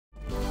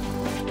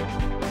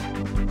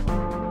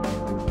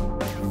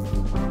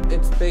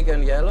big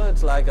and yellow.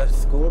 It's like a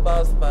school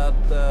bus, but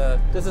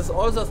this is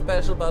also a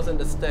special bus in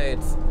the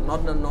States. Not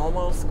a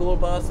normal school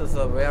bus, it's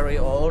a very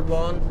old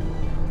one.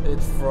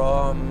 It's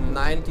from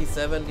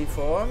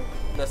 1974.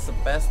 That's the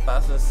best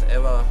buses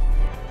ever.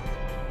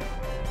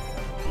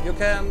 You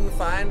can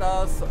find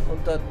us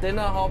under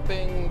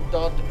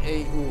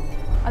Dinnerhopping.eu.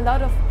 A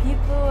lot of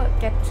people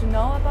get to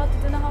know about the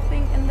dinner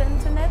hopping in the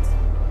internet,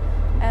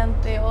 and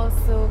they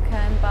also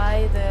can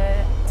buy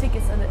the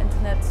tickets on the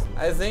internet.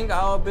 I think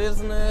our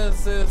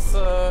business is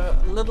a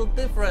little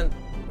different.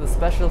 The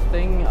special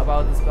thing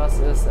about this bus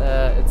is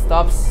it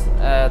stops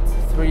at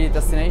 3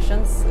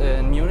 destinations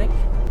in Munich,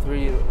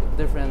 3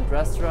 different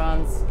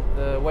restaurants.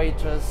 The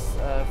waitress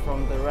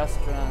from the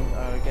restaurant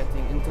are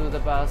getting into the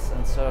bus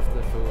and serve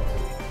the food.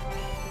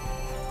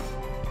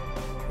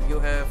 You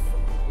have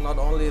not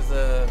only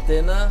the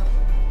dinner,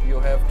 you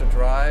have to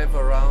drive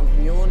around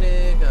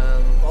Munich,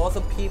 and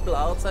also people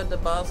outside the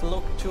bus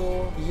look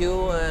to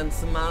you and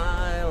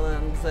smile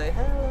and say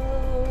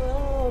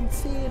hello and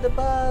see the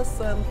bus,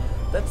 and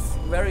that's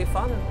very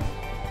fun.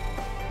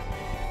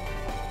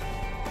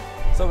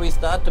 So we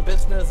started the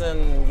business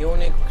in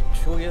Munich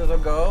 2 years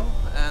ago,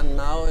 and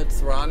now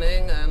it's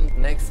running, and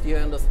next year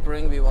in the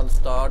spring we want to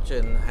start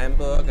in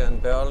Hamburg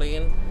and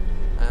Berlin,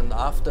 and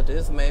after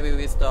this maybe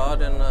we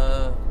start in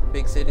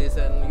big cities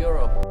in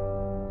Europe.